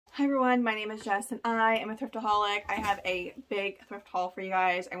Hi everyone, my name is Jess and I am a thriftaholic. I have a big thrift haul for you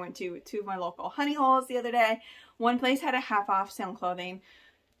guys. I went to two of my local honey hauls the other day. One place had a half off sale on clothing.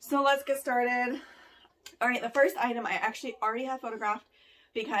 So let's get started. Alright, the first item I actually already have photographed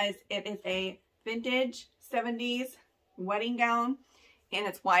because it is a vintage 70s wedding gown and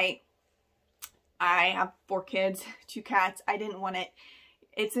it's white. I have 4 kids, 2 cats. I didn't want it.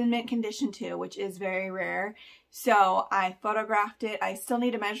 It's in mint condition too, which is very rare. So I photographed it. I still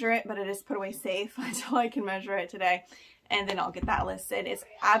need to measure it, but it is put away safe until I can measure it today. And then I'll get that listed. It's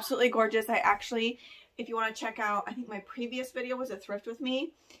absolutely gorgeous. I actually, if you want to check out, I think my previous video was a thrift with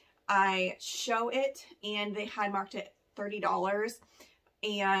me. I show it and they had marked it $30.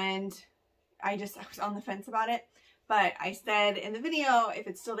 And I was on the fence about it. But I said in the video, if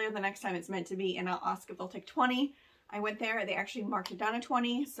it's still there the next time it's meant to be, and I'll ask if they'll take 20. I went there, they actually marked it down to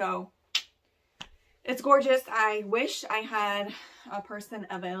 20, so it's gorgeous. I wish I had a person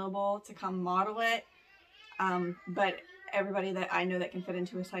available to come model it, but everybody that I know that can fit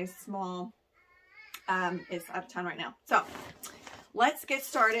into a size small is out of town right now. So let's get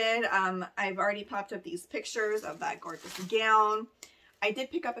started. I've already popped up these pictures of that gorgeous gown. I did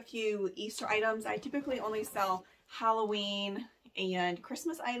pick up a few Easter items. I typically only sell Halloween and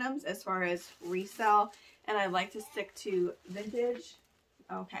Christmas items as far as resell. And I like to stick to vintage.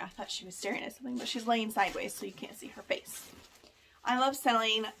 Okay, I thought she was staring at something, but she's laying sideways so you can't see her face. I love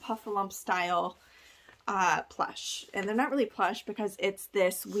selling puff-a-lump style plush. And they're not really plush because it's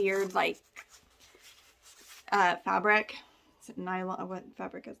this weird, like, fabric. Is it nylon? What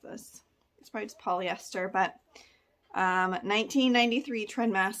fabric is this? It's probably just polyester, but 1993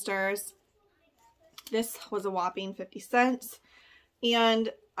 Trendmasters. This was a whopping 50 cents.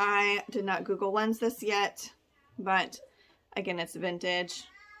 And I did not Google lens this yet, but again, it's vintage.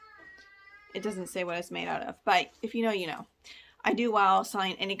 It doesn't say what it's made out of, but if you know, you know. I do well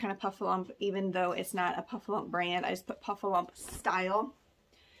selling any kind of puff-a-lump, even though it's not a puff-a-lump brand. I just put puff-a-lump style.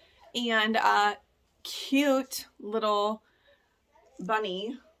 And a cute little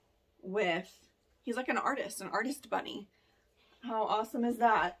bunny with, he's like an artist bunny. How awesome is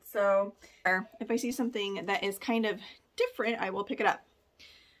that? So if I see something that is kind of different, I will pick it up.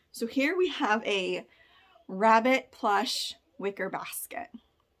 So here we have a rabbit plush wicker basket.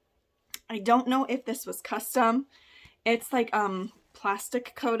 I don't know if this was custom. It's like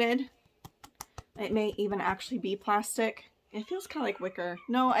plastic coated. It may even actually be plastic. It feels kind of like wicker.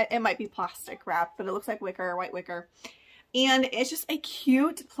 No, it might be plastic wrap, but it looks like wicker, white wicker. And it's just a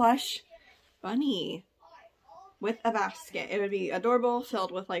cute plush bunny with a basket. It would be adorable,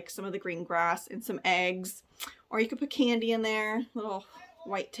 filled with like some of the green grass and some eggs. Or you could put candy in there, little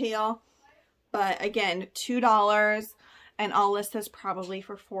white tail. But again, $2, and I'll list this probably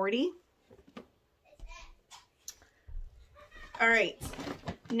for $40. All right,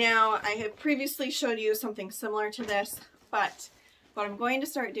 now I have previously showed you something similar to this, but what I'm going to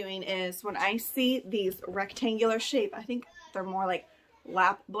start doing is when I see these rectangular shape, I think they're more like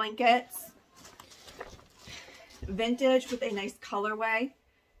lap blankets, vintage with a nice colorway,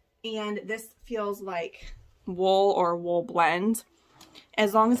 and this feels like wool or wool blend.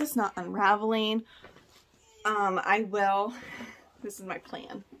 As long as it's not unraveling, I will. This is my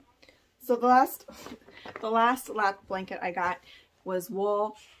plan. So the last lap blanket I got was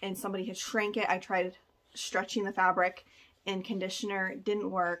wool, and somebody had shrank it. I tried stretching the fabric in conditioner,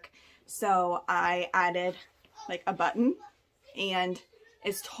 didn't work. So I added like a button, and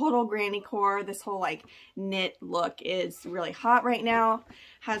it's total granny core. This whole like knit look is really hot right now.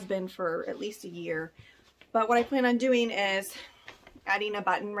 Has been for at least a year. But what I plan on doing is adding a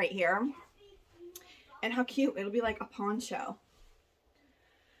button right here. And how cute. It'll be like a poncho.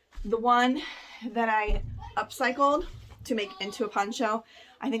 The one that I upcycled to make into a poncho,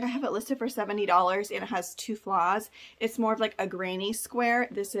 I think I have it listed for $70, and it has 2 flaws. It's more of like a granny square.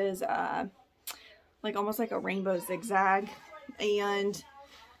 This is like almost like a rainbow zigzag. And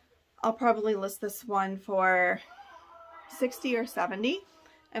I'll probably list this one for $60 or $70.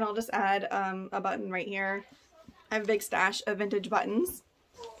 And I'll just add a button right here. I have a big stash of vintage buttons,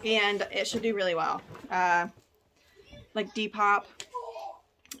 and it should do really well. Like Depop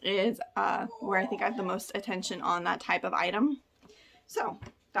is where I think I have the most attention on that type of item. So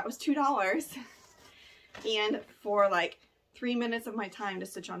that was $2. And for like 3 minutes of my time to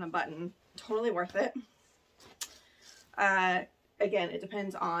stitch on a button, totally worth it. Again, it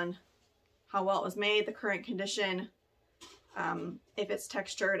depends on how well it was made, the current condition, if it's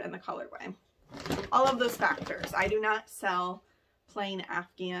textured, and the colorway. All of those factors. I do not sell plain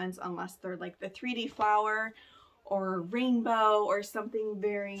Afghans unless they're like the 3D flower or rainbow or something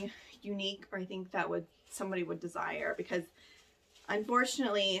very unique, or I think that somebody would desire, because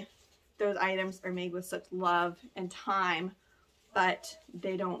Unfortunately, those items are made with such love and time, but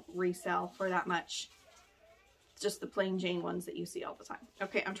they don't resell for that much. It's just the plain Jane ones that you see all the time.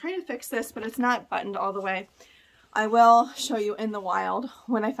 Okay, I'm trying to fix this, but it's not buttoned all the way. I will show you in the wild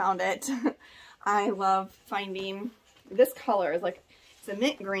when I found it. I love finding this color. It's like, it's a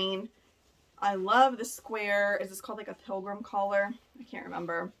mint green. I love the square. Is this called like a pilgrim collar? I can't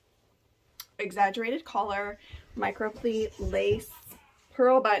remember. Exaggerated collar, micro pleat, lace,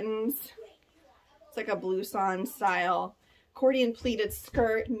 pearl buttons. It's like a blouson style. Accordion pleated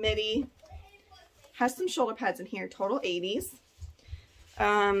skirt, midi. Has some shoulder pads in here, total 80s.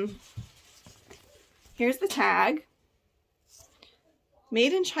 Here's the tag.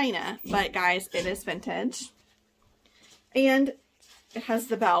 Made in China, but guys, it is vintage. And it has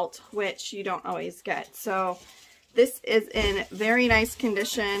the belt, which you don't always get. So this is in very nice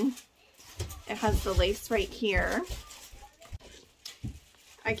condition. It has the lace right here.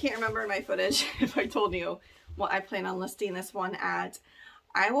 I can't remember in my footage if I told you what I plan on listing this one at.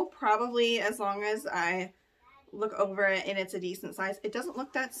 I will probably, as long as I look over it and it's a decent size. It doesn't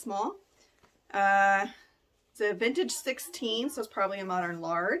look that small. It's a vintage 16, so it's probably a modern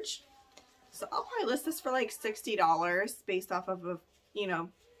large. So I'll probably list this for like $60 based off of, you know,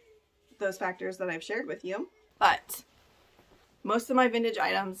 those factors that I've shared with you. But most of my vintage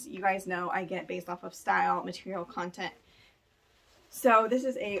items, you guys know, I get based off of style, material, content. So this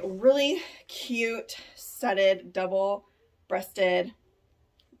is a really cute, studded, double-breasted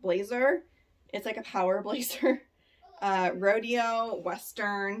blazer. It's like a power blazer. Rodeo,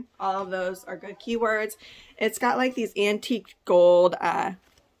 Western, all of those are good keywords. It's got like these antique gold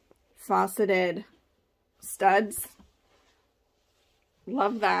faceted studs.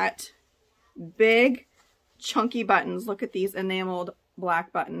 Love that. Big, chunky buttons. Look at these enameled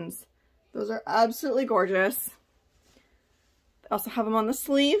black buttons. Those are absolutely gorgeous. I also have them on the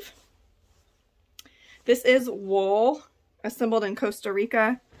sleeve. This is wool, assembled in Costa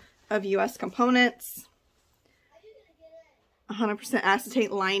Rica of U.S. components. 100%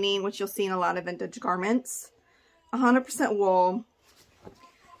 acetate lining, which you'll see in a lot of vintage garments. 100% wool.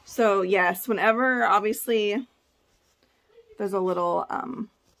 So yes, whenever obviously there's a little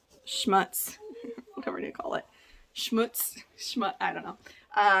schmutz, whatever you call it, schmutz, I don't know,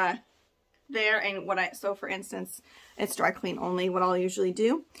 there. And what so for instance, it's dry clean only. What I'll usually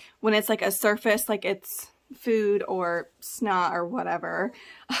do when it's like a surface, like it's food or snot or whatever,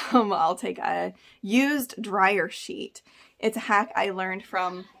 I'll take a used dryer sheet. It's a hack I learned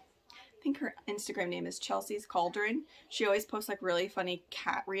from, I think her Instagram name is Chelsea's Cauldron. She always posts like really funny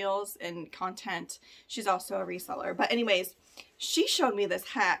cat reels and content. She's also a reseller. But anyways, she showed me this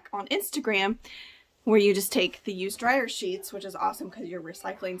hack on Instagram where you just take the used dryer sheets, which is awesome because you're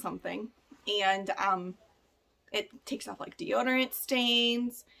recycling something. And it takes off like deodorant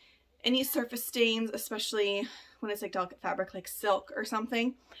stains, any surface stains, especially when it's like delicate fabric like silk or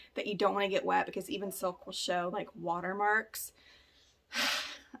something that you don't want to get wet, because even silk will show like watermarks.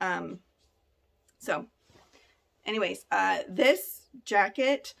 So anyways, this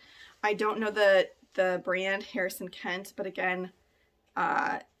jacket, I don't know the brand, Harrison Kent, but again,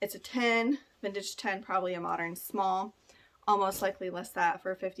 it's a 10, vintage 10, probably a modern small. Almost likely list that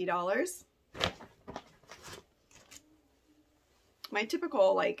for $50. My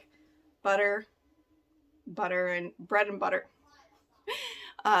typical like bread and butter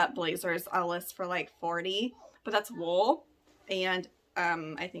blazers I'll list for like $40, but that's wool, and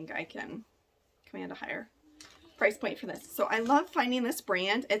I think I can command a higher price point for this. So I love finding this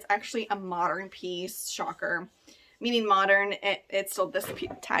brand. It's actually a modern piece. Shocker. Meaning modern, it's still, this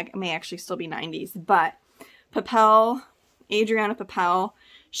tag may actually still be 90s, but Papel, Adriana Papel,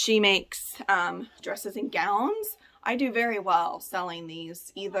 she makes dresses and gowns. I do very well selling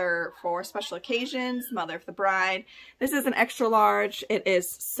these either for special occasions, mother of the bride. This is an extra large. It is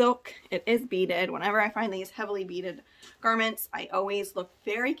silk. It is beaded. Whenever I find these heavily beaded garments, I always look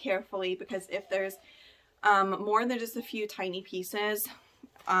very carefully, because if there's more than just a few tiny pieces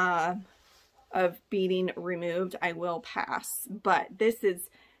of beading removed, I will pass. But this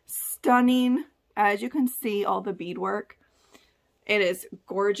is stunning. As you can see, all the beadwork. It is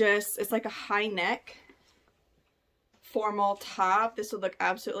gorgeous. It's like a high neck formal top. This would look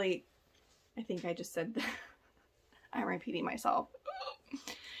absolutely, I think I just said that. I'm repeating myself.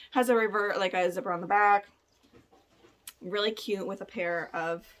 Has a revert, like a zipper on the back. Really cute with a pair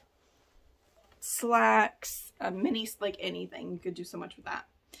of slacks, a mini, like anything. You could do so much with that.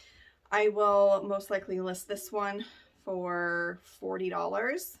 I will most likely list this one for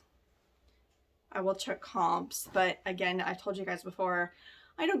 $40. I will check comps, but again, I told you guys before,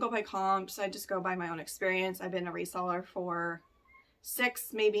 I don't go by comps. I just go by my own experience. I've been a reseller for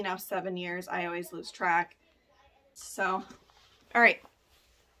 6, maybe now 7 years. I always lose track. So, all right.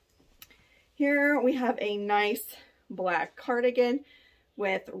 Here we have a nice black cardigan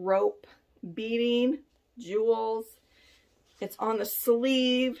with rope beading, jewels. It's on the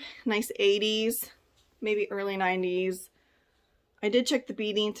sleeve, nice 80s, maybe early 90s. I did check the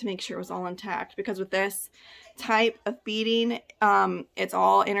beading to make sure it was all intact, because with this type of beading, it's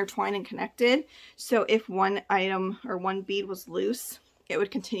all intertwined and connected. So if one item or one bead was loose, it would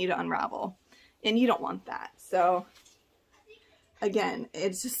continue to unravel, and you don't want that. So again,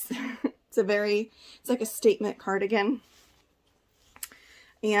 it's just, it's like a statement cardigan.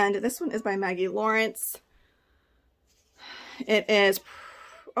 And this one is by Maggie Lawrence. It is,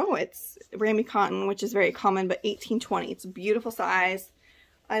 oh, it's Ramie cotton, which is very common, but 1820. It's a beautiful size.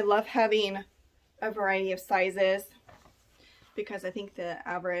 I love having a variety of sizes because I think the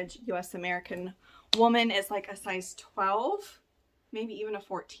average US American woman is like a size 12, maybe even a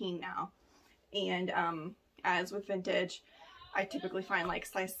 14 now. And as with vintage, I typically find like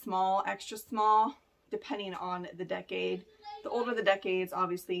size small, extra small, depending on the decade. The older the decades,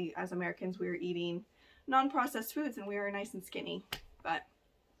 obviously, as Americans, we were eating non-processed foods and we were nice and skinny, but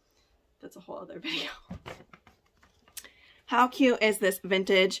that's a whole other video. How cute is this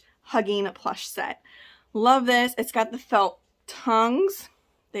vintage hugging plush set? Love this. It's got the felt tongues.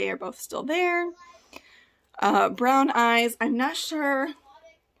 They are both still there. Brown eyes. I'm not sure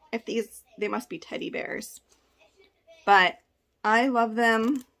if they must be teddy bears, but I love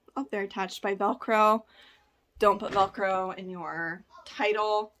them. Oh, they're attached by Velcro. Don't put Velcro in your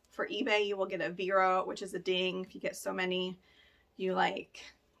title. For eBay, you will get a 0, which is a ding. If you get so many, you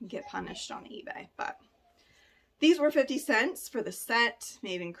get punished on eBay. But these were 50 cents for the set,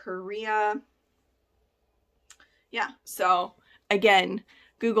 made in Korea. Yeah, so again,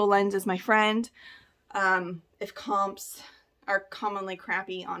 Google Lens is my friend. If comps are commonly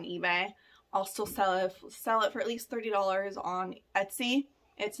crappy on eBay, I'll still sell it for at least $30 on Etsy.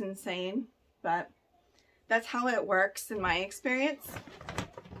 It's insane, but that's how it works in my experience.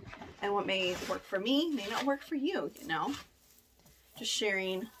 And what may work for me may not work for you, you know? Just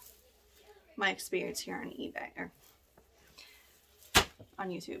sharing my experience here on eBay or on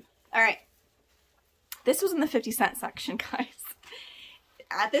YouTube. All right. This was in the 50-cent section, guys.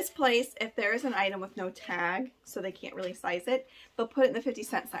 At this place, if there is an item with no tag, so they can't really size it, they'll put it in the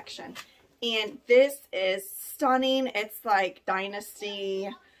 50-cent section. And this is stunning. It's like Dynasty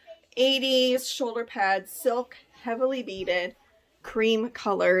 80s shoulder pads, silk, heavily beaded, cream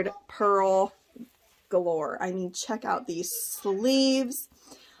colored pearl galore. I mean, check out these sleeves.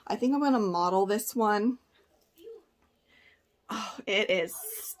 I think I'm going to model this one. Oh, it is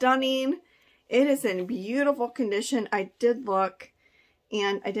stunning. It is in beautiful condition. I did look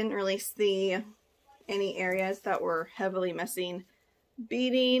and I didn't really see any areas that were heavily missing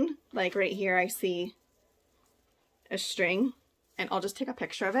beading. Like right here, I see a string, and I'll just take a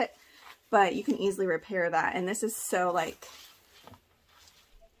picture of it, but you can easily repair that. And this is so like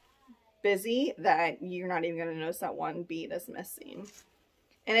busy that you're not even going to notice that one bead is missing.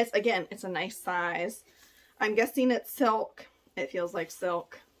 And it's, again, it's a nice size. I'm guessing it's silk. It feels like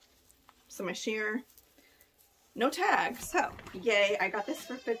silk. So my sheer, no tag. So yay, I got this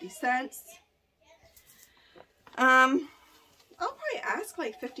for 50 cents. I'll probably ask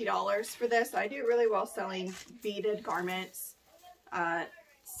like $50 for this. I do really well selling beaded garments,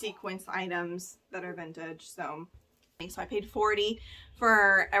 sequence items that are vintage. So I paid $40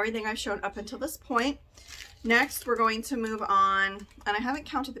 for everything I've shown up until this point. Next, we're going to move on, and I haven't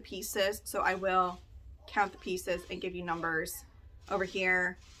counted the pieces, so I will count the pieces and give you numbers over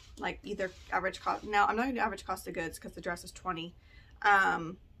here, like either average cost. No, I'm not going to do average cost of goods because the dress is $20,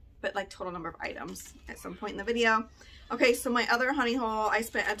 but like total number of items at some point in the video. Okay, so my other honey haul, I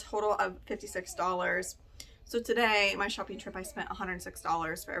spent a total of $56. So today, my shopping trip, I spent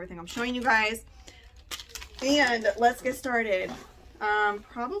 $106 for everything I'm showing you guys. And let's get started.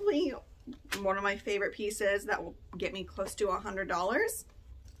 Probably one of my favorite pieces that will get me close to $100.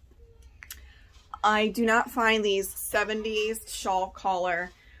 I do not find these 70s shawl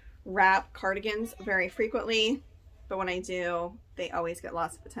collar wrap cardigans very frequently, but when I do, they always get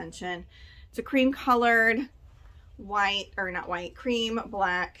lots of attention. It's a cream colored, white, or not white, cream,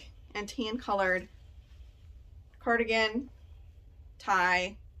 black, and tan colored cardigan,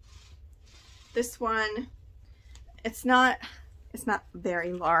 tie. This one, it's not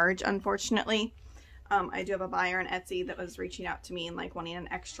very large, unfortunately. I do have a buyer on Etsy that was reaching out to me and like wanting an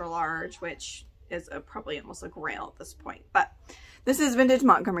extra large, which is probably almost a grail at this point. But this is vintage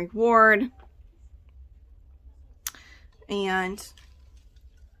Montgomery Ward, and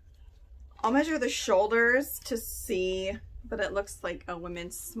I'll measure the shoulders to see but it looks like a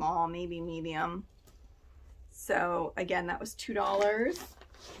women's small, maybe medium. So again, that was $2. I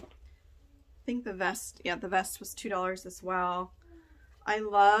think the vest, yeah, the vest was $2 as well. I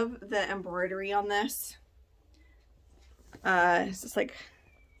love the embroidery on this. It's just like,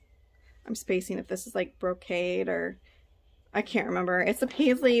 I'm spacing if this is like brocade or I can't remember. It's a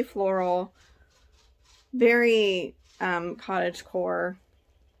paisley floral, very cottage core.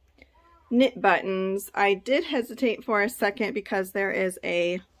 Knit buttons. I did hesitate for a second because there is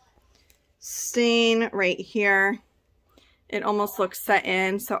a stain right here. It almost looks set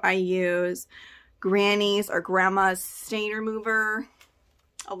in, so I use Granny's or Grandma's stain remover,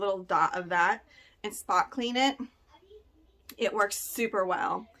 a little dot of that, and spot clean it. It works super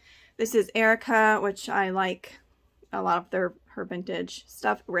well. This is Erica, which I like a lot of her vintage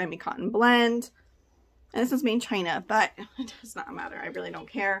stuff. Rami Cotton Blend. And this is made in China, but it does not matter. I really don't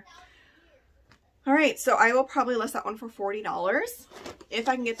care. All right, so I will probably list that one for $40 if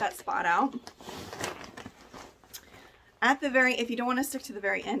I can get that spot out. At the very, if you don't want to stick to the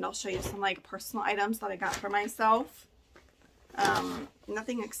very end, I'll show you some like personal items that I got for myself.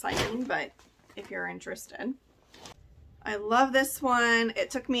 Nothing exciting, but if you're interested. I love this one.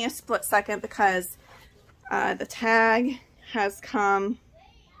 It took me a split second because the tag has come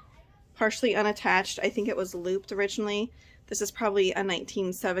partially unattached. I think it was looped originally. This is probably a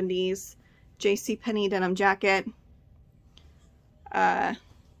 1970s JCPenney denim jacket. Trying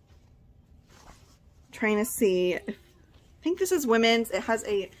to see. I think this is women's. It has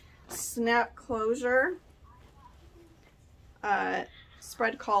a snap closure,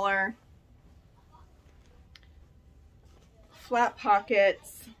 spread collar, flat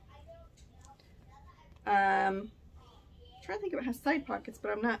pockets. I'm trying to think if it has side pockets, but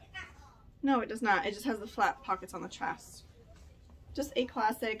I'm not. No, it does not. It just has the flat pockets on the chest. Just a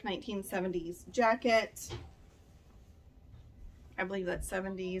classic 1970s jacket. I believe that's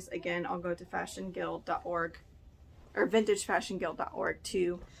 70s. Again, I'll go to fashionguild.org or vintagefashionguild.org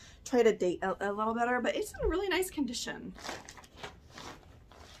to try to date a little better, but it's in really nice condition.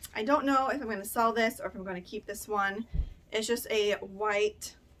 I don't know if I'm going to sell this or if I'm going to keep this one. It's just a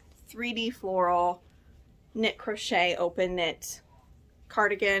white 3D floral knit crochet open knit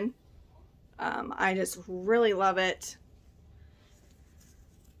cardigan. I just really love it.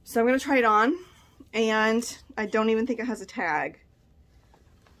 So I'm going to try it on, and I don't even think it has a tag.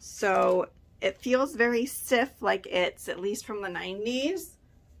 So it feels very stiff, like it's at least from the 90s,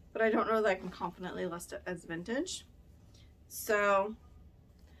 but I don't know that I can confidently list it as vintage. So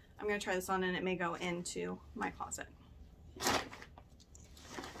I'm going to try this on, and it may go into my closet. All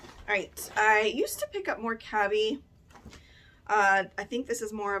right, I used to pick up more cabbie. I think this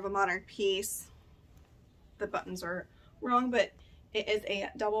is more of a modern piece. The buttons are wrong, but it is a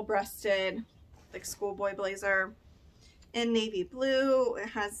double-breasted, like schoolboy blazer in navy blue. It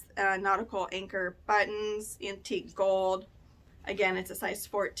has nautical anchor buttons, antique gold. Again, it's a size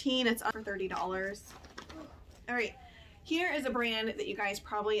 14. It's under $30. All right, here is a brand that you guys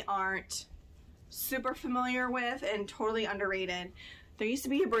probably aren't super familiar with and totally underrated. There used to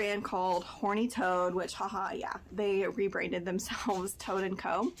be a brand called Horny Toad, which, haha, yeah, they rebranded themselves Toad &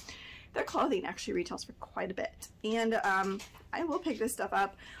 Co. Their clothing actually retails for quite a bit. And I will pick this stuff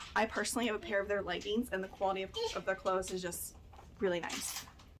up. I personally have a pair of their leggings, and the quality of their clothes is just really nice.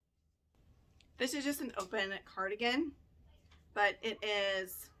 This is just an open cardigan, but it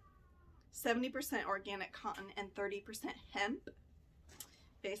is 70% organic cotton and 30% hemp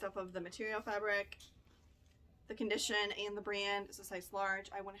based off of the material fabric. The condition and the brand is a size large.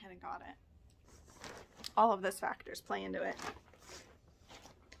 I went ahead and got it. All of those factors play into it.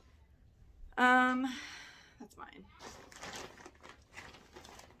 That's mine.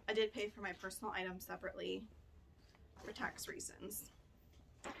 I did pay for my personal items separately for tax reasons.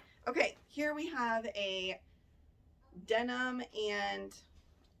 Okay, here we have a denim and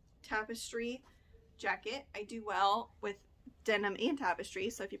tapestry jacket. I do well with denim and tapestry,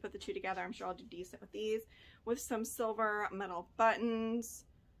 so if you put the two together, I'm sure I'll do decent with these. With some silver metal buttons.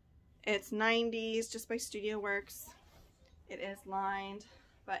 It's 90s, just by Studio Works. It is lined,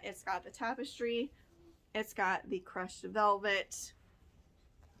 but it's got the tapestry. It's got the crushed velvet.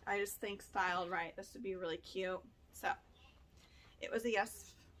 I just think styled right, this would be really cute. So it was a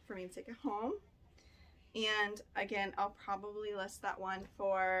yes for me to take it home. And again, I'll probably list that one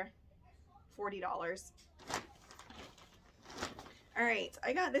for $40. All right,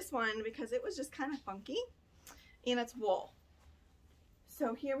 I got this one because it was just kind of funky, and it's wool.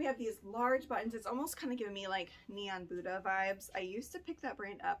 So here we have these large buttons. It's almost kind of giving me like Neon Buddha vibes. I used to pick that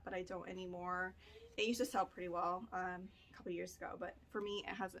brand up, but I don't anymore. It used to sell pretty well a couple years ago, but for me,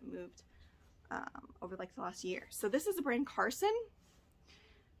 it hasn't moved over like the last year. So this is the brand Carson.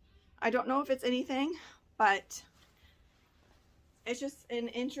 I don't know if it's anything, but it's just an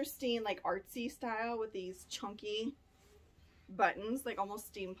interesting like artsy style with these chunky buttons, like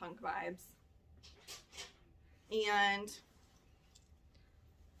almost steampunk vibes. And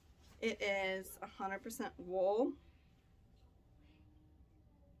it is 100% wool.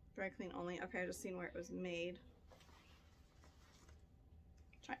 Dry clean only. Okay, I just seen where it was made.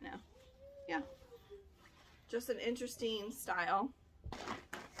 Try it now. Yeah. Just an interesting style.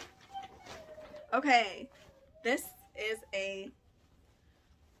 Okay. This is a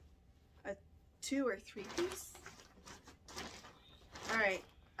 2 or 3 piece. Alright.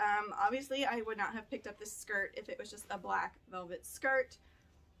 Obviously I would not have picked up this skirt if it was just a black velvet skirt.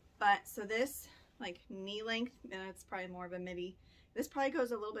 But so this like knee length, and it's probably more of a midi. This probably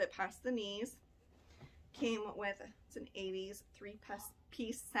goes a little bit past the knees. Came with, it's an 80s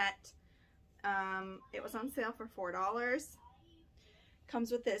 3-piece set. It was on sale for $4.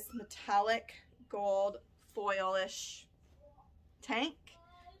 Comes with this metallic gold foilish tank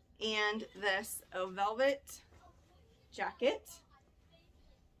and this velvet jacket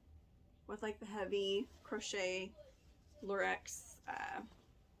with like the heavy crochet lurex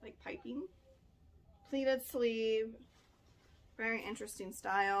like piping. Pleated sleeve. Very interesting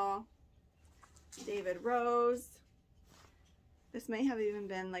style. David Rose. This may have even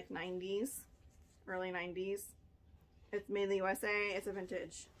been like 90s, early 90s. It's made in the USA. It's a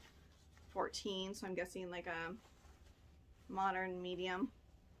vintage 14, so I'm guessing like a modern medium.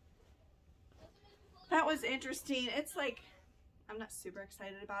 That was interesting. It's like, I'm not super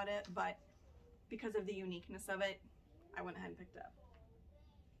excited about it, but because of the uniqueness of it, I went ahead and picked it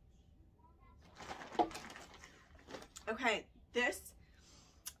up. Okay, this,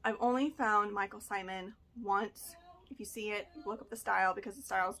 I've only found Michael Simon once. If you see it, look up the style because the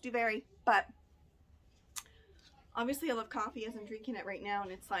styles do vary, but obviously I love coffee as I'm drinking it right now,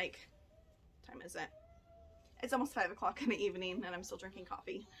 and it's like, what time is it? It's almost 5 o'clock in the evening and I'm still drinking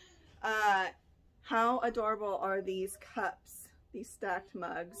coffee. How adorable are these cups, these stacked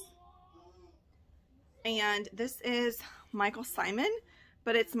mugs? And this is Michael Simon,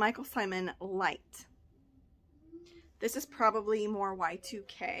 but it's Michael Simon Light. This is probably more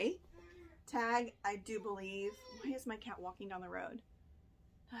Y2K tag, I do believe. Why is my cat walking down the road?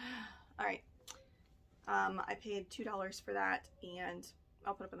 All right. I paid $2 for that, and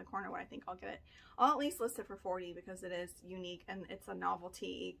I'll put up in the corner what I think I'll get it. I'll at least list it for $40 because it is unique and it's a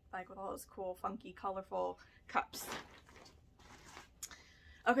novelty, like with all those cool, funky, colorful cups.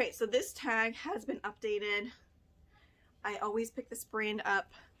 Okay, so this tag has been updated. I always pick this brand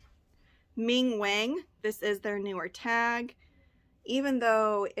up. Ming Wang, this is their newer tag. Even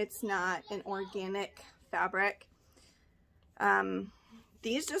though it's not an organic fabric,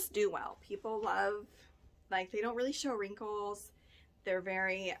 these just do well. People love, like, they don't really show wrinkles. They're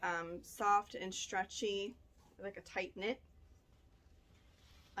very soft and stretchy, like a tight knit.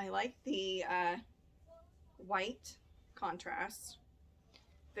 I like the white contrast.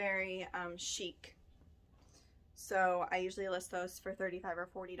 Very chic. So I usually list those for $35 or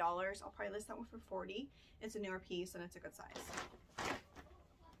 $40. I'll probably list that one for $40. It's a newer piece and it's a good size.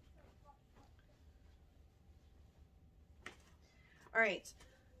 All right,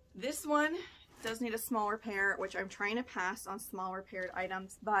 this one does need a small repair, which I'm trying to pass on small repaired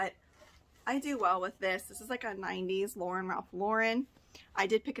items, but I do well with this. This is like a 90s Ralph Lauren. I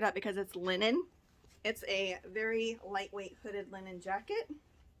did pick it up because it's linen. It's a very lightweight hooded linen jacket.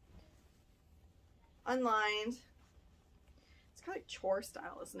 Unlined. It's kind of like chore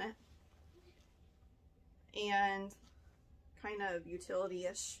style, isn't it? And kind of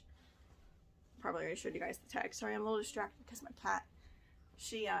utility-ish. Probably already showed you guys the tag. Sorry, I'm a little distracted because my cat,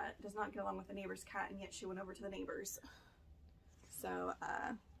 she does not get along with the neighbor's cat, and yet she went over to the neighbor's. So,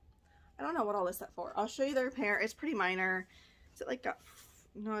 I don't know what I'll list that for. I'll show you the repair. It's pretty minor. Is it like got,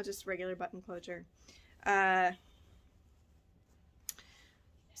 no, just regular button closure.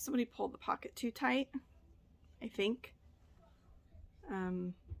 Somebody pulled the pocket too tight, I think.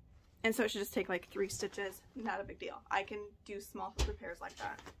 And so it should just take like 3 stitches. Not a big deal. I can do small repairs like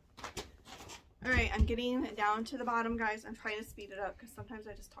that. All right, I'm getting down to the bottom, guys. I'm trying to speed it up because sometimes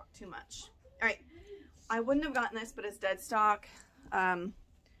I just talk too much. All right, I wouldn't have gotten this, but it's dead stock.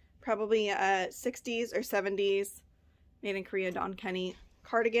 Probably 60s or 70s, made in Korea, Don Kenny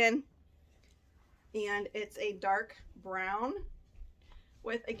cardigan. And it's a dark brown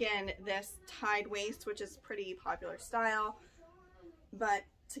with, again, this tied waist, which is pretty popular style. But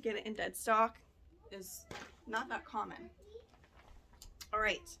to get it in dead stock is not that common. All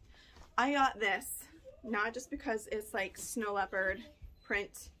right. I got this not just because it's like snow leopard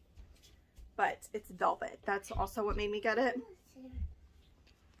print, but it's velvet. That's also what made me get it.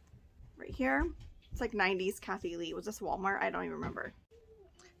 Right here. It's like 90s Kathy Lee. Was this Walmart? I don't even remember.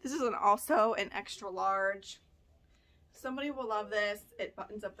 This is also an extra large. Somebody will love this. It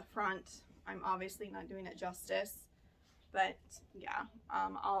buttons up the front. I'm obviously not doing it justice, but yeah,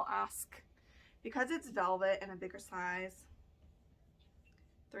 I'll ask, because it's velvet and a bigger size,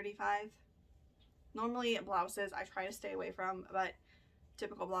 35. Normally blouses I try to stay away from, but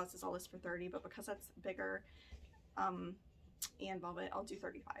typical blouses I'll list for 30, but because that's bigger and velvet, I'll do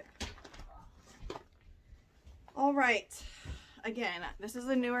 35. All right, again, this is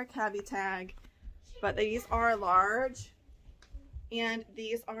a newer cabbie tag, but these are large, and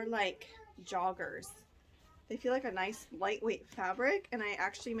these are like joggers. They feel like a nice lightweight fabric, and I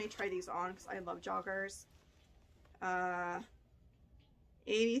actually may try these on because I love joggers. 83%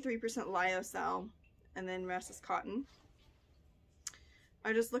 lyocell, and then rest is cotton.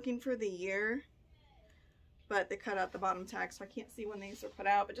 I'm just looking for the year, but they cut out the bottom tag, so I can't see when these were put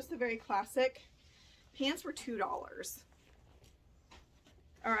out, but just a very classic. Pants were $2.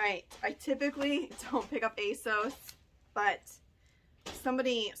 All right, I typically don't pick up ASOS, but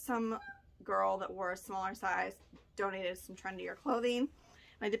some girl that wore a smaller size donated some trendier clothing, and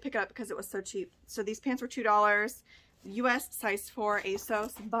I did pick it up because it was so cheap. So these pants were $2, US size 4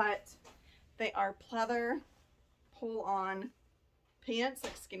 ASOS, but they are pleather pull-on pants,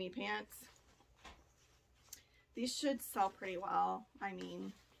 like skinny pants. These should sell pretty well. I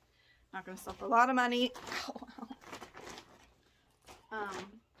mean, not going to sell for a lot of money.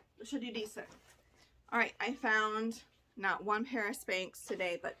 It should do decent. All right, I found not one pair of Spanx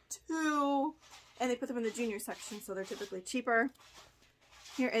today, but two, and they put them in the junior section, so they're typically cheaper.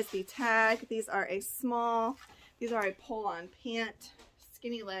 Here is the tag. These are a small, these are a pull-on pant,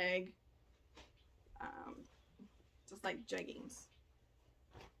 skinny leg, just like jeggings.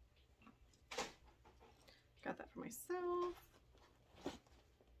 Got that for myself.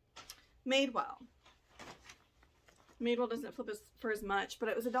 Madewell. Madewell doesn't flip for as much, but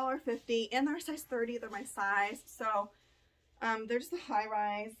it was $1.50, and they're size 30. They're my size, so they're just a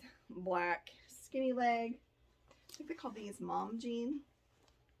high-rise black skinny leg. I think they call these mom jean.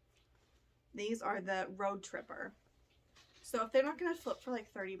 These are the road tripper. So if they're not going to flip for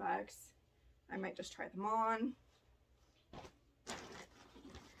like 30 bucks, I might just try them on.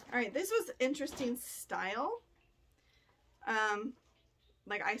 All right, this was interesting style.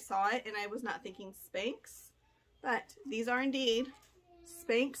 Like I saw it and I was not thinking Spanx, but these are indeed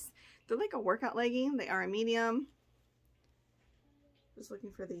Spanx. They're like a workout legging. They are a medium. Just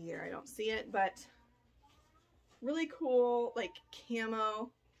looking for the year. I don't see it, but really cool, like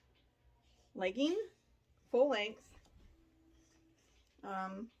camo legging, full length.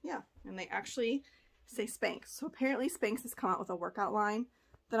 Yeah, and they actually say Spanx. So apparently Spanx has come out with a workout line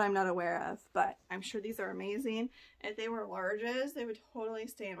that I'm not aware of, but I'm sure these are amazing. If they were larges, they would totally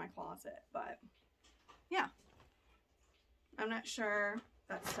stay in my closet, but yeah. I'm not sure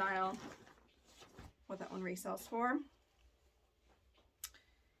that style, what that one resells for.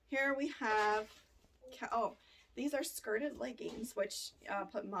 Here we have, oh, these are skirted leggings, which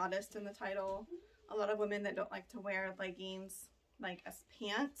put modest in the title. A lot of women that don't like to wear leggings like as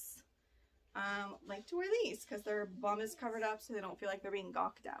pants like to wear these because their bum is covered up so they don't feel like they're being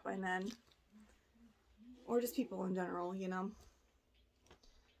gawked at by men or just people in general, you know.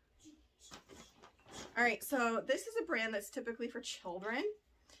 All right, so this is a brand that's typically for children.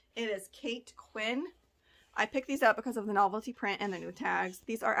 It is Kate Quinn. I picked these up because of the novelty print and the new tags.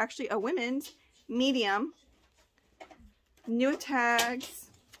 These are actually a women's medium, new tags,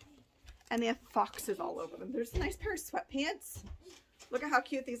 and they have foxes all over them. There's a nice pair of sweatpants. Look at how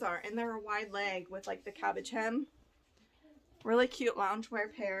cute these are, and they're a wide leg with like the cabbage hem. Really cute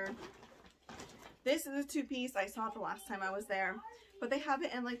loungewear pair. This is a two-piece. I saw it the last time I was there, but they have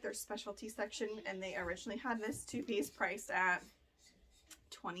it in like their specialty section, and they originally had this two-piece priced at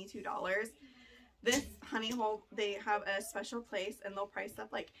 $22. This honey hole, they have a special place, and they'll price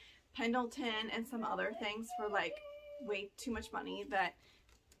up like Pendleton and some other things for like way too much money that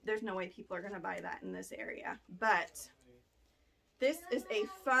there's no way people are going to buy that in this area. But this is a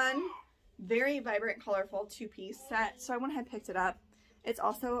fun, very vibrant, colorful two-piece set, so I went ahead and picked it up. It's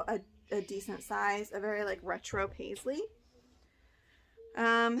also a decent size, a very like retro paisley.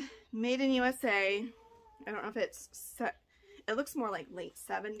 Made in USA. I don't know if it's set. It looks more like late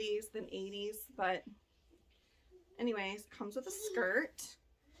 70s than 80s, but anyways, comes with a skirt,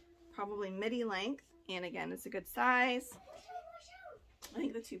 probably midi length, and again, it's a good size. I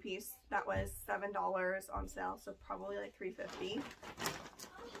think the two-piece, that was $7 on sale, so probably like $3.50.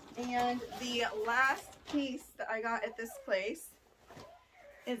 And the last piece that I got at this place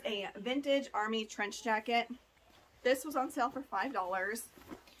is a vintage army trench jacket. This was on sale for $5.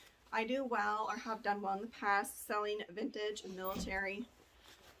 I do well, or have done well in the past, selling vintage and military,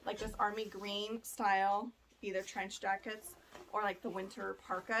 like this army green style, either trench jackets or like the winter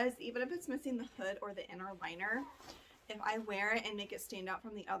parkas, even if it's missing the hood or the inner liner. If I wear it and make it stand out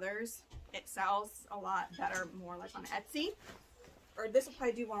from the others, it sells a lot better, more like on Etsy. Or this will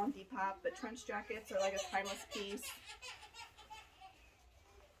probably do well on Depop, but trench jackets are like a timeless piece.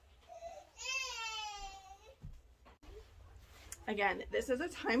 Again, this is a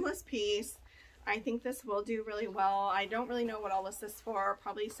timeless piece. I think this will do really well. I don't really know what I'll list this for,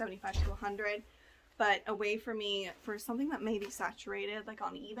 probably 75 to 100, but a way for me, for something that may be saturated, like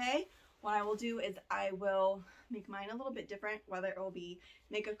on eBay, what I will do is I will make mine a little bit different, whether it will be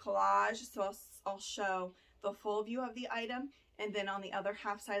make a collage, so I'll show the full view of the item, and then on the other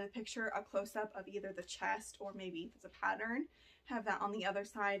half side of the picture, a close-up of either the chest or maybe if it's a pattern, have that on the other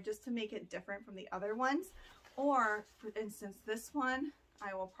side just to make it different from the other ones. Or, for instance, this one,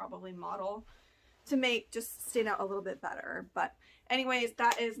 I will probably model to make just stand out a little bit better. But anyways,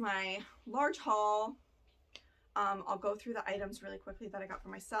 that is my large haul. I'll go through the items really quickly that I got for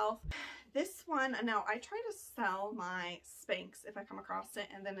myself. This one, now I try to sell my Spanx if I come across it,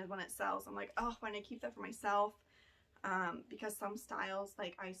 and then when it sells, I'm like, oh, why don't I keep that for myself? Because some styles,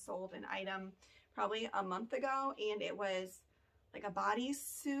 like I sold an item probably a month ago, and it was like a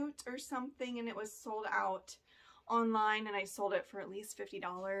bodysuit or something, and it was sold out online, and I sold it for at least $50,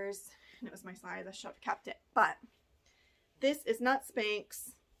 and it was my size. I should have kept it. But this is not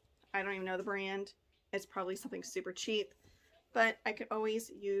Spanx. I don't even know the brand. It's probably something super cheap, but I could always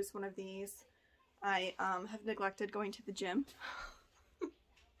use one of these. I have neglected going to the gym.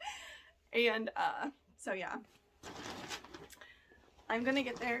 And so yeah, I'm gonna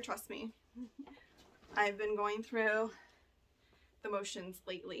get there, trust me. I've been going through the motions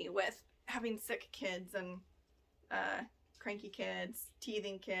lately with having sick kids and cranky kids,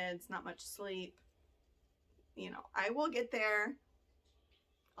 teething kids, not much sleep. You know, I will get there.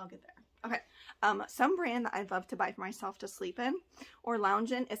 I'll get there. Okay. Some brand that I'd love to buy for myself to sleep in or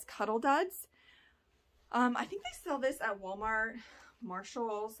lounge in is Cuddle Duds. I think they sell this at Walmart,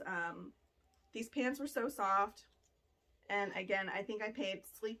 Marshalls. These pants were so soft. And again, I think I paid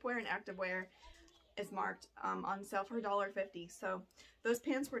sleepwear and activewear is marked on sale for $1.50. So those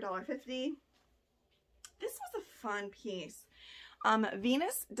pants were $1.50. This was a fun piece.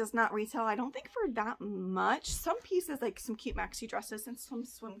 Venus does not retail, I don't think, for that much. Some pieces, like some cute maxi dresses and some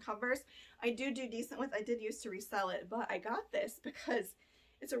swim covers, I do decent with. I did used to resell it, but I got this because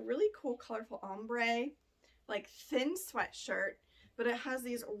it's a really cool, colorful ombre, like thin sweatshirt, but it has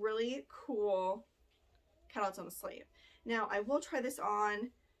these really cool cutouts on the sleeve. Now, I will try this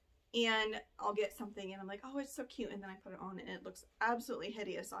on, and I'll get something, and I'm like, oh, it's so cute, and then I put it on, and it looks absolutely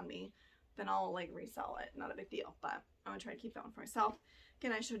hideous on me. Then I'll like resell it. Not a big deal, but I'm gonna try to keep that one for myself.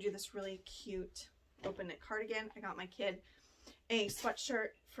 Again, I showed you this really cute open knit cardigan. I got my kid a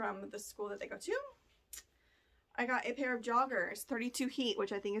sweatshirt from the school that they go to. I got a pair of joggers, 32 heat,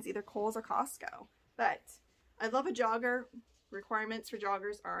 which I think is either Kohl's or Costco. But I love a jogger. Requirements for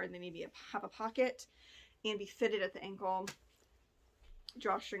joggers are they need to have a pocket and be fitted at the ankle.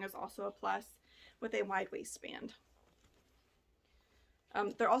 Drawstring is also a plus with a wide waistband.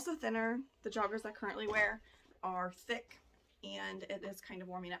 They're also thinner. The joggers I currently wear are thick, and it is kind of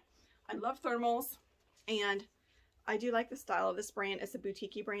warming up. I love thermals, and I do like the style of this brand. It's a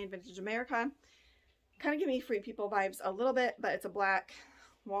boutique brand, Vintage America. Kind of give me Free People vibes a little bit, but it's a black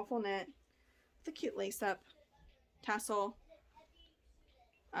waffle knit with a cute lace-up tassel.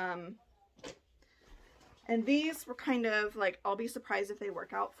 And these were kind of like, I'll be surprised if they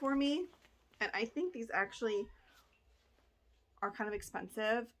work out for me. And I think these actually are kind of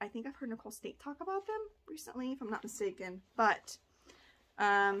expensive. I think I've heard Nicole State talk about them recently, if I'm not mistaken. But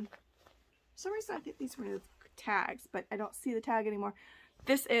for some reason I think these were with tags, but I don't see the tag anymore.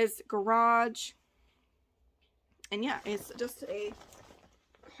 This is Garage. And yeah, it's just a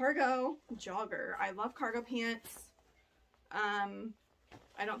cargo jogger. I love cargo pants.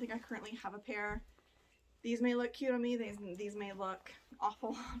 I don't think I currently have a pair. These may look cute on me. These may look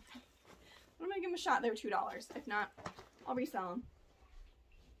awful. I'm gonna give them a shot. They were $2. If not, I'll resell them.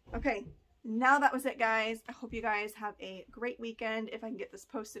 Okay, now that was it, guys. I hope you guys have a great weekend if I can get this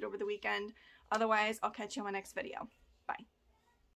posted over the weekend. Otherwise, I'll catch you on my next video.